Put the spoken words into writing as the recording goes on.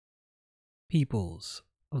Peoples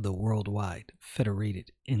of the worldwide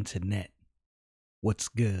federated internet. What's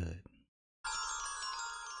good?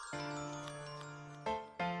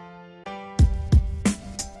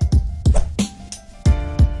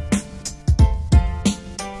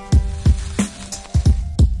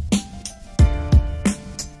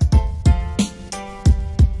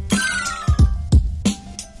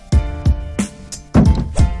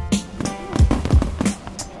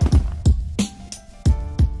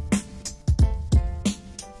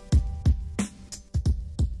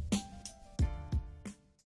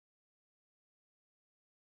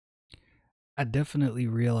 I definitely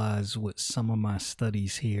realize with some of my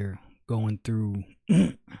studies here going through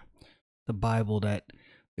the Bible that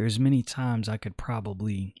there's many times I could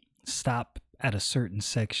probably stop at a certain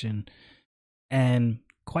section and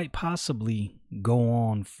quite possibly go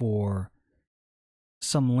on for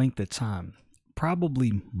some length of time,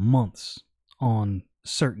 probably months on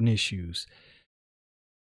certain issues.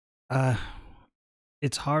 Uh,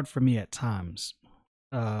 it's hard for me at times.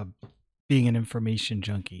 Uh, Being an information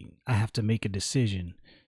junkie, I have to make a decision.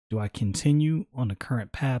 Do I continue on the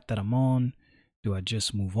current path that I'm on? Do I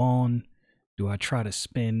just move on? Do I try to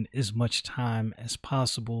spend as much time as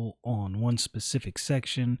possible on one specific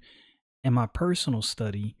section? And my personal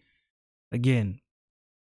study, again,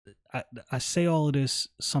 I say all of this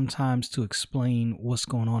sometimes to explain what's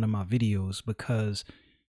going on in my videos, because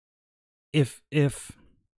if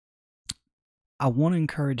I want to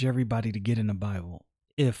encourage everybody to get in the Bible,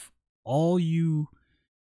 if all you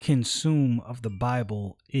consume of the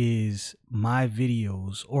Bible is my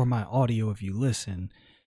videos or my audio, if you listen,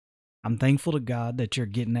 I'm thankful to God that you're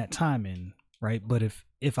getting that time in, right? But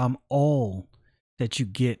if I'm all that you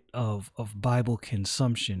get of Bible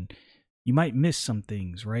consumption, you might miss some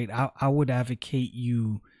things, right? I would advocate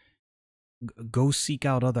you go seek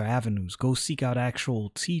out other avenues, go seek out actual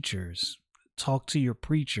teachers, talk to your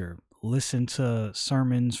preacher, listen to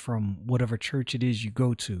sermons from whatever church it is you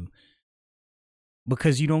go to,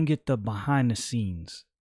 because you don't get the behind the scenes.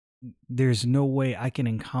 There's no way I can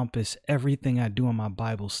encompass everything I do in my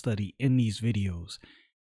Bible study in these videos.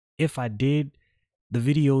 If I did, the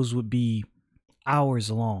videos would be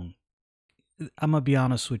hours long. I'm going to be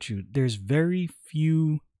honest with you. There's very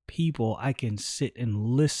few people I can sit and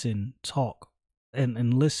listen, talk,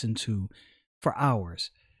 and listen to for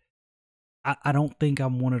hours. I don't think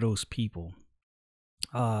I'm one of those people.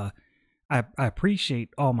 I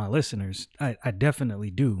appreciate all my listeners. I definitely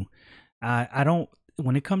do. I don't,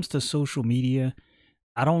 when it comes to social media,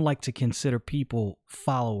 I don't like to consider people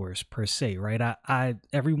followers per se, right? I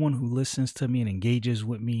everyone who listens to me and engages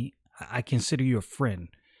with me, I consider you a friend.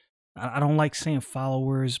 I don't like saying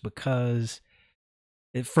followers because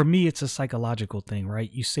for me, it's a psychological thing, right?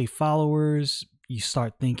 You say followers, you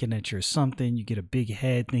start thinking that you're something, you get a big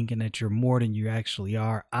head thinking that you're more than you actually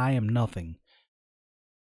are. I am nothing.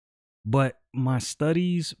 But my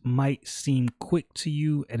studies might seem quick to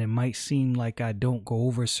you, and it might seem like I don't go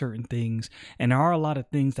over certain things. And there are a lot of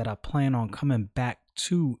things that I plan on coming back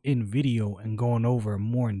to in video and going over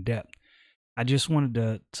more in depth. I just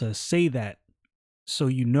wanted to say that so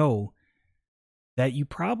you know that you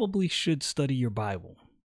probably should study your Bible.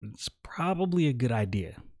 It's probably a good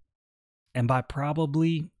idea. And by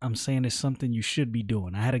probably, I'm saying it's something you should be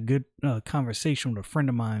doing. I had a good conversation with a friend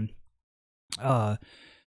of mine,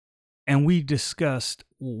 and we discussed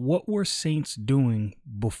what were saints doing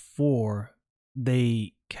before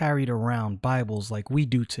they carried around Bibles like we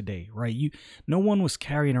do today, right? No one was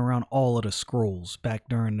carrying around all of the scrolls back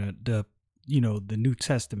during the New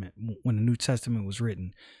Testament, when the New Testament was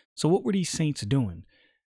written. So what were these saints doing?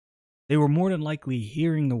 They were more than likely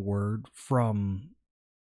hearing the word from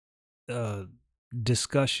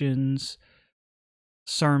discussions,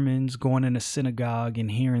 sermons, going in a synagogue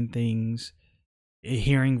and hearing things,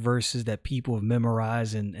 hearing verses that people have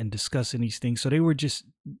memorized and discussing these things. So they were just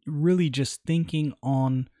really just thinking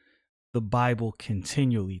on the Bible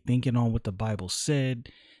continually, thinking on what the Bible said,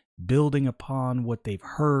 building upon what they've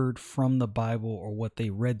heard from the Bible or what they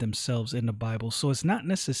read themselves in the Bible. So it's not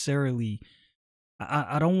necessarily,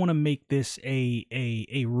 I don't want to make this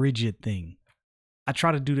a rigid thing. I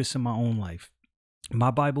try to do this in my own life.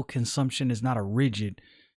 My Bible consumption is not a rigid,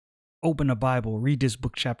 open a Bible, read this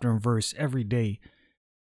book, chapter and verse every day.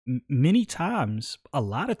 Many times, a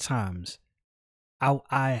lot of times,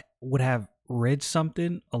 I would have read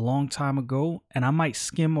something a long time ago, and I might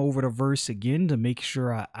skim over the verse again to make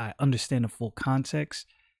sure I understand the full context.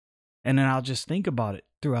 And then I'll just think about it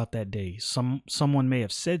throughout that day. Someone may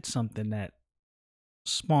have said something that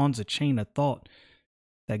spawns a chain of thought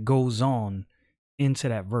that goes on into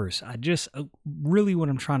that verse. I just really what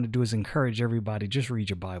I'm trying to do is encourage everybody, just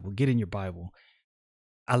read your Bible, get in your Bible.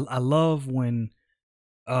 I love when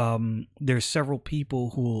there's several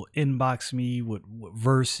people who will inbox me with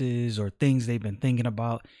verses or things they've been thinking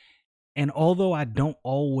about. And although I don't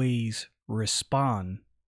always respond,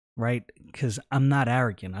 right? Because I'm not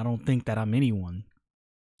arrogant. I don't think that I'm anyone.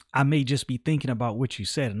 I may just be thinking about what you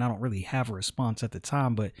said and I don't really have a response at the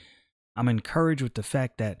time, but I'm encouraged with the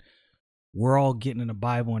fact that we're all getting in the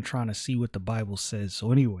Bible and trying to see what the Bible says.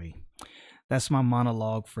 So anyway, that's my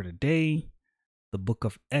monologue for today. The book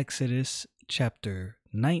of Exodus, chapter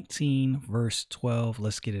 19, verse 12.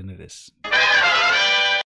 Let's get into this.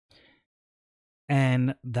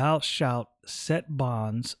 And thou shalt set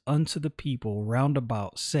bonds unto the people round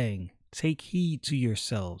about, saying, Take heed to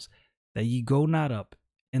yourselves, that ye go not up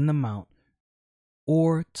in the mount,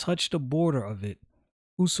 or touch the border of it.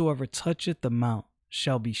 Whosoever toucheth the mount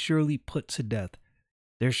shall be surely put to death.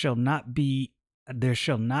 There shall not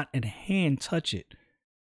an hand touch it,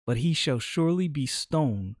 but he shall surely be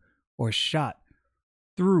stoned or shot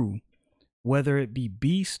through, whether it be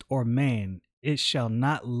beast or man. It shall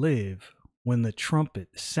not live. When the trumpet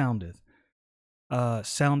soundeth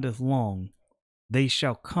long, they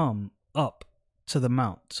shall come up to the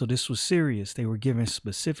mount. So this was serious. They were given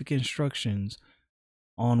specific instructions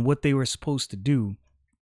on what they were supposed to do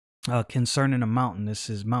concerning a mountain. This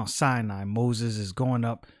is Mount Sinai. Moses is going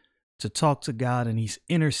up to talk to God, and he's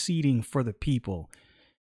interceding for the people.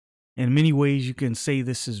 In many ways, you can say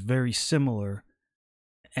this is very similar,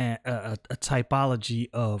 a typology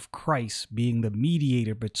of Christ being the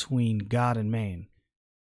mediator between God and man.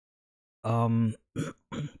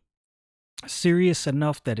 Serious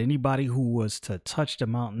enough that anybody who was to touch the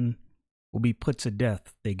mountain will be put to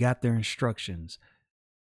death. They got their instructions.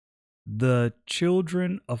 The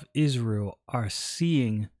children of Israel are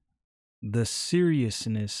seeing the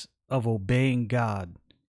seriousness of obeying God.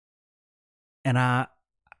 And I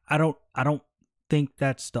don't think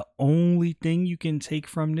that's the only thing you can take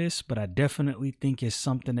from this, but I definitely think it's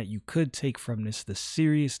something that you could take from this, the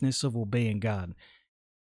seriousness of obeying God.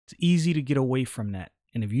 It's easy to get away from that.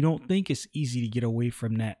 And if you don't think it's easy to get away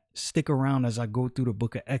from that, stick around as I go through the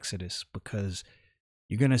book of Exodus, because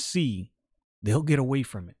you're going to see they'll get away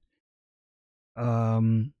from it.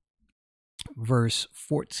 Verse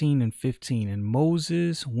 14 and 15, and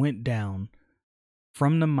Moses went down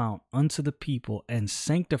from the mount unto the people and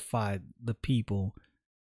sanctified the people,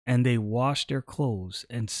 and they washed their clothes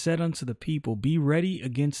and said unto the people, Be ready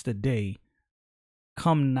against the day,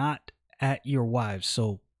 come not at your wives.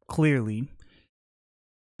 So clearly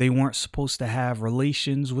they weren't supposed to have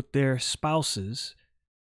relations with their spouses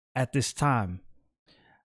at this time.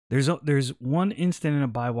 There's one instant in the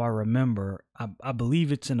Bible I remember. I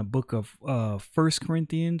believe it's in the book of 1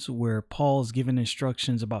 Corinthians, where Paul's giving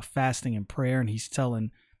instructions about fasting and prayer, and he's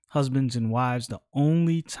telling husbands and wives the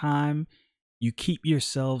only time you keep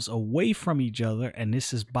yourselves away from each other, and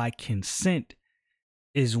this is by consent,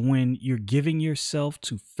 is when you're giving yourself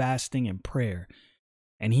to fasting and prayer.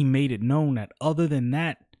 And he made it known that other than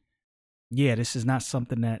that, this is not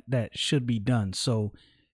something that should be done. So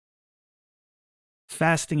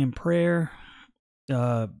fasting and prayer,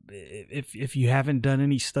 if you haven't done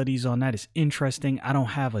any studies on that, it's interesting. I don't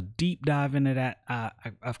have a deep dive into that.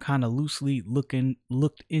 I've kind of loosely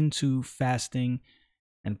looked into fasting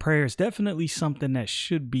and prayer. Is definitely something that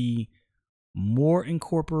should be more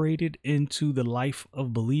incorporated into the life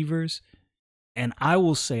of believers. And I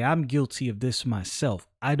will say I'm guilty of this myself.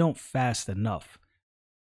 I don't fast enough.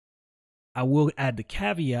 I will add the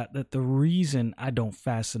caveat that the reason I don't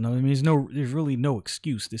fast enough, there's really no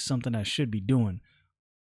excuse. There's something I should be doing.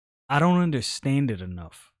 I don't understand it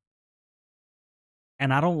enough.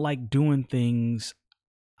 And I don't like doing things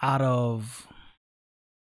out of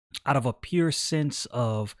a pure sense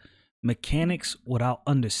of mechanics without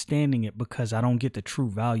understanding it, because I don't get the true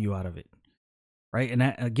value out of it. Right. And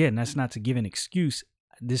that, again, that's not to give an excuse.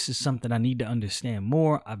 This is something I need to understand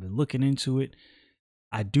more. I've been looking into it.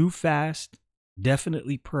 I do fast,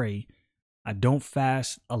 definitely pray. I don't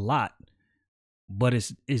fast a lot, but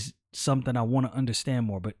it's something I want to understand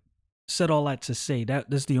more. But said all that to say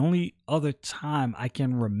that's the only other time I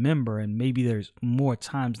can remember, and maybe there's more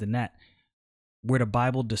times than that, where the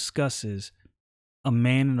Bible discusses a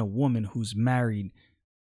man and a woman who's married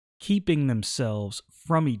keeping themselves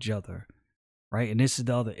from each other, right? And this is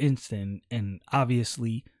the other instant, and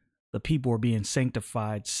obviously the people are being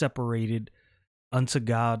sanctified, separated unto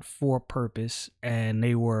God for a purpose, and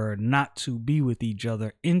they were not to be with each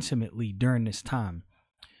other intimately during this time.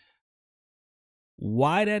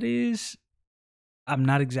 Why that is, I'm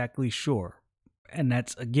not exactly sure. And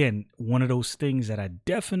that's, again, one of those things that I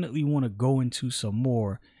definitely want to go into some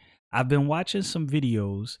more. I've been watching some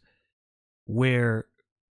videos where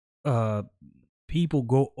uh, people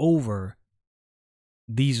go over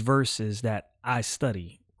these verses that I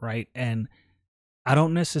study, right? And I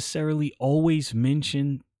don't necessarily always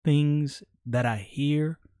mention things that I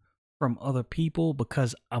hear from other people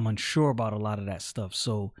because I'm unsure about a lot of that stuff.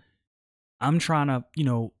 So I'm trying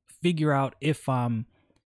to, figure out if I'm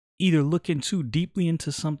either looking too deeply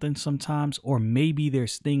into something sometimes, or maybe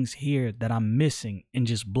there's things here that I'm missing and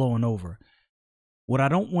just blowing over. What I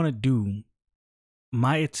don't want to do,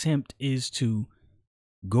 my attempt is to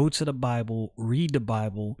go to the Bible, read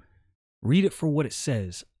it for what it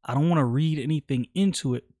says. I don't want to read anything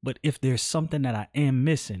into it, but if there's something that I am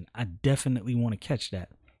missing, I definitely want to catch that.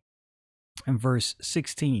 In verse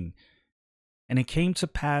 16, and it came to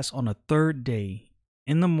pass on the third day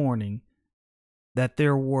in the morning that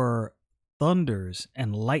there were thunders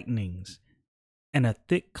and lightnings and a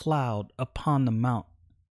thick cloud upon the mount,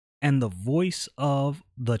 and the voice of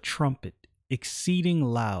the trumpet exceeding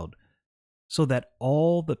loud, so that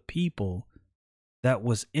all the people that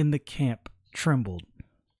was in the camp trembled.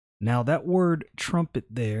 Now that word trumpet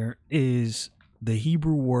there is the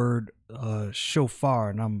Hebrew word shofar,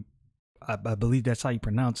 and I believe that's how you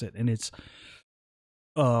pronounce it, and it's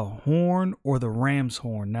a horn or the ram's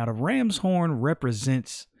horn. Now the ram's horn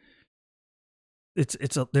represents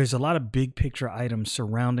there's a lot of big picture items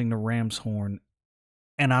surrounding the ram's horn,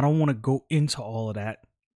 and I don't want to go into all of that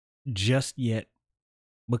just yet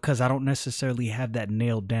because I don't necessarily have that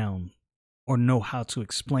nailed down or know how to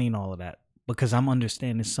explain all of that because I'm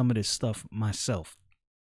understanding some of this stuff myself.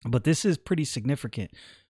 But this is pretty significant.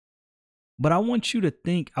 But I want you to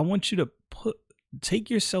take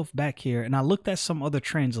yourself back here. And I looked at some other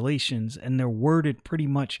translations and they're worded pretty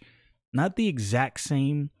much not the exact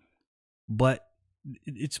same, but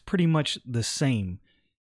it's pretty much the same.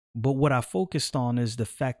 But what I focused on is the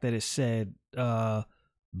fact that it said the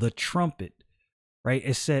trumpet, right?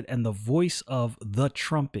 It said, and the voice of the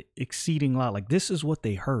trumpet exceeding loud. Like this is what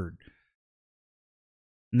they heard.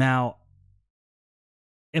 Now,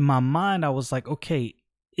 in my mind, I was like, okay,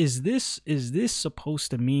 is this supposed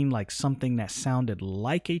to mean like something that sounded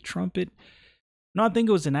like a trumpet? No, I think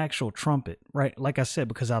it was an actual trumpet, right? Like I said,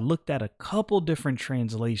 because I looked at a couple different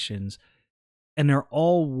translations and they're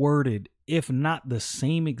all worded, if not the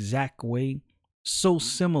same exact way, so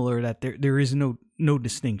similar that there is no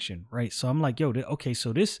distinction, right? So I'm like, yo, okay,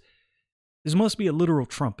 so this must be a literal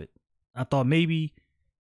trumpet. I thought maybe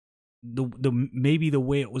maybe the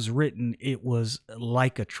way it was written, it was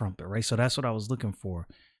like a trumpet, right? So that's what I was looking for.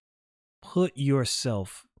 Put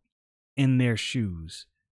yourself in their shoes.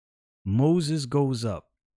 Moses goes up.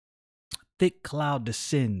 Thick cloud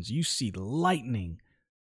descends. You see lightning,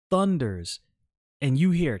 thunders, and you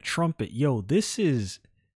hear a trumpet. Yo, this is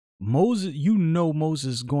Moses. You know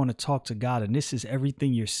Moses is going to talk to God, and this is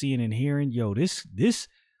everything you're seeing and hearing. Yo, this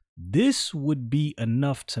would be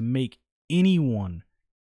enough to make anyone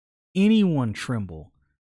tremble,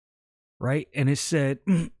 right? And it said,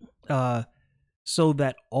 so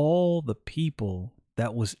that all the people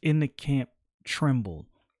that was in the camp trembled.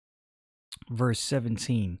 Verse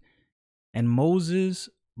 17, and Moses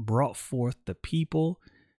brought forth the people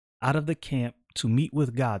out of the camp to meet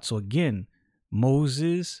with God. So again,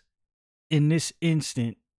 Moses in this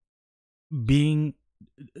instant doing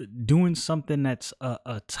something that's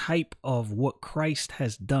a type of what Christ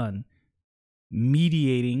has done,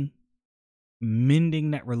 mediating,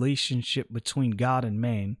 mending that relationship between God and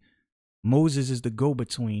man. Moses is the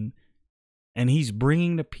go-between, and he's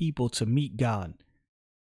bringing the people to meet God.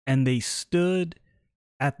 And they stood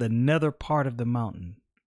at the nether part of the mountain,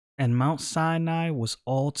 and Mount Sinai was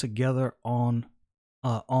altogether on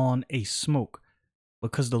a smoke,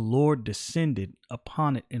 because the Lord descended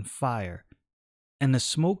upon it in fire, and the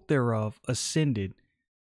smoke thereof ascended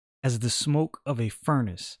as the smoke of a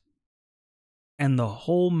furnace, and the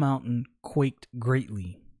whole mountain quaked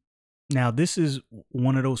greatly. Now, this is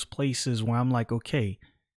one of those places where I'm like, okay,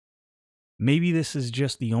 maybe this is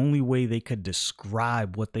just the only way they could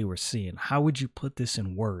describe what they were seeing. How would you put this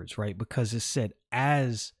in words, right? Because it said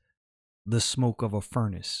as the smoke of a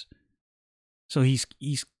furnace. So he's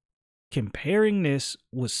comparing this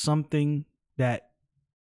with something that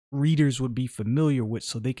readers would be familiar with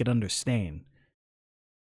so they could understand.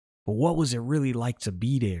 But what was it really like to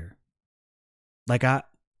be there? Like I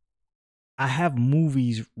have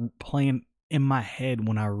movies playing in my head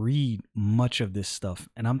when I read much of this stuff,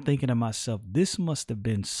 and I'm thinking to myself, this must have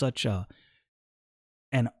been such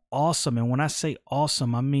an awesome, and when I say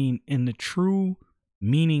awesome, I mean in the true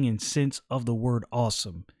meaning and sense of the word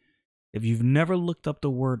awesome. If you've never looked up the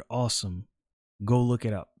word awesome, go look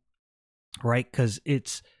it up, right? Because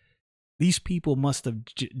these people must have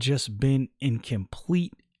just been in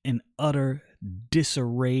complete and utter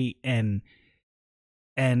disarray and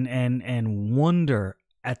wonder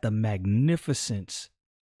at the magnificence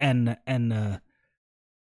and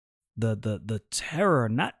the terror,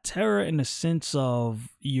 not terror in the sense of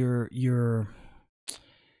you're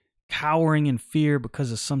cowering in fear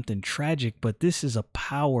because of something tragic, but this is a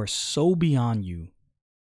power so beyond you.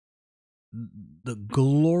 The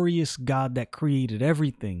glorious God that created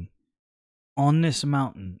everything on this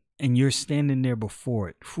mountain, and you're standing there before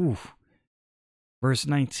it. Whew. Verse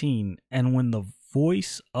 19, and when the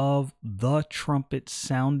voice of the trumpet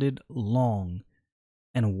sounded long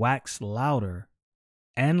and waxed louder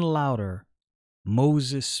and louder,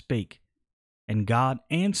 Moses spake, and God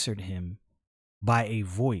answered him by a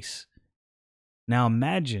voice. Now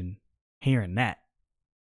imagine hearing that.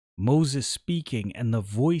 Moses speaking, and the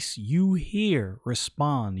voice you hear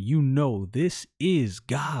respond. You know this is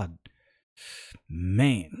God.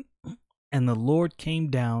 Man. And the Lord came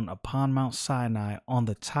down upon Mount Sinai on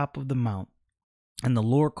the top of the mount. And the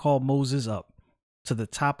Lord called Moses up to the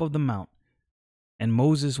top of the mount. And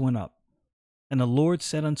Moses went up. And the Lord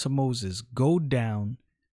said unto Moses, go down,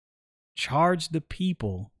 charge the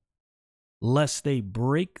people, lest they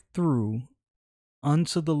break through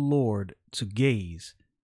unto the Lord to gaze,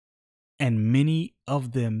 and many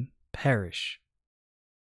of them perish.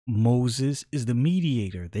 Moses is the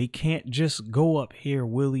mediator. They can't just go up here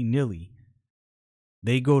willy-nilly.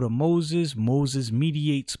 They go to Moses. Moses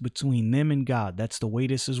mediates between them and God. That's the way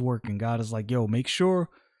this is working. God is like, yo, make sure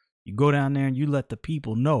you go down there and you let the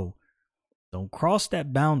people know. Don't cross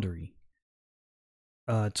that boundary.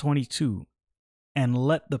 22. And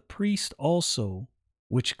let the priest also,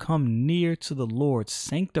 which come near to the Lord,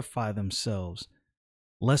 sanctify themselves,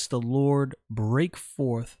 lest the Lord break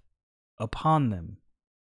forth upon them.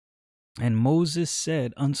 And Moses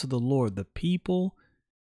said unto the Lord, the people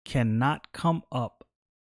cannot come up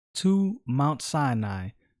to Mount Sinai,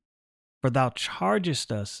 for thou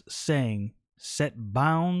chargest us, saying, set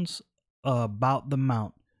bounds about the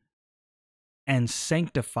mount and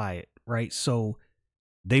sanctify it, right? So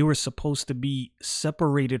they were supposed to be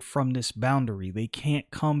separated from this boundary. They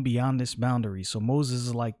can't come beyond this boundary. So Moses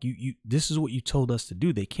is like, you this is what you told us to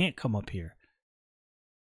do. They can't come up here.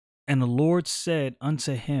 And the Lord said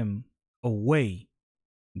unto him, away,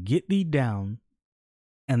 get thee down,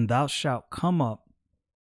 and thou shalt come up,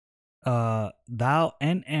 thou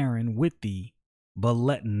and Aaron with thee, but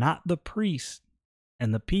let not the priest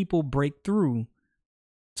and the people break through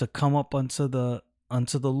to come up unto the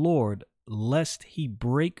Lord, lest he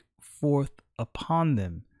break forth upon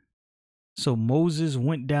them. So Moses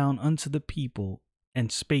went down unto the people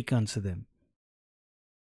and spake unto them.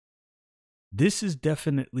 This is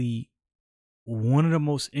definitely one of the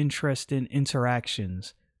most interesting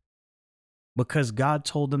interactions, because God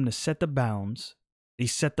told them to set the bounds. They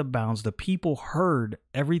set the bounds. The people heard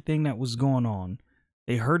everything that was going on.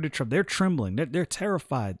 They heard the trouble. They're trembling. They're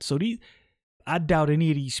terrified. So I doubt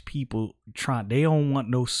any of these people they don't want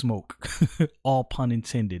no smoke. All pun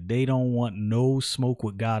intended. They don't want no smoke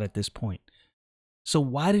with God at this point. So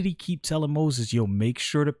why did he keep telling Moses, yo, make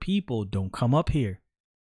sure the people don't come up here.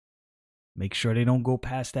 Make sure they don't go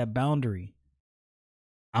past that boundary.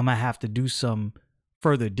 I'm going to have to do some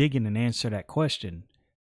further digging and answer that question.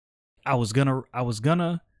 I was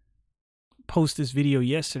gonna post this video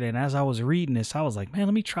yesterday, and as I was reading this, I was like, man,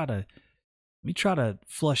 let me try to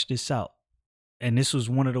flush this out. And this was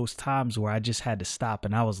one of those times where I just had to stop,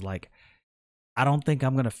 and I was like, I don't think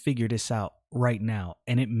I'm gonna figure this out right now.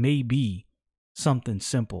 And it may be something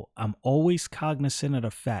simple. I'm always cognizant of the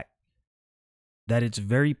fact that it's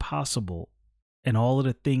very possible in all of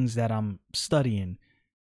the things that I'm studying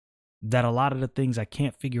that a lot of the things I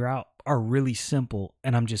can't figure out are really simple,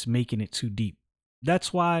 and I'm just making it too deep.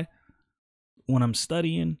 That's why when I'm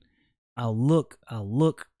studying, I'll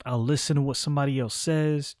listen to what somebody else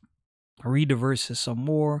says, read the verses some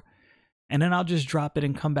more, and then I'll just drop it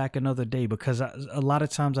and come back another day, because a lot of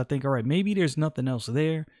times I think, all right, maybe there's nothing else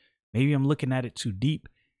there. Maybe I'm looking at it too deep.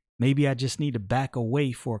 Maybe I just need to back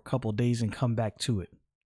away for a couple days and come back to it.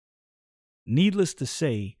 Needless to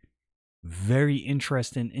say, very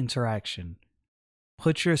interesting interaction.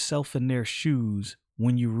 Put yourself in their shoes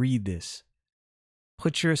when you read this.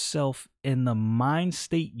 Put yourself in the mind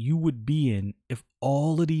state you would be in if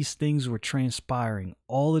all of these things were transpiring,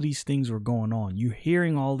 all of these things were going on. You're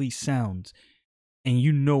hearing all these sounds, and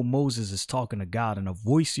you know Moses is talking to God, and a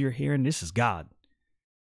voice you're hearing, this is God.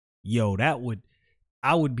 Yo,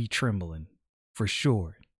 I would be trembling for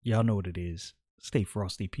sure. Y'all know what it is. Stay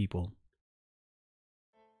frosty, people.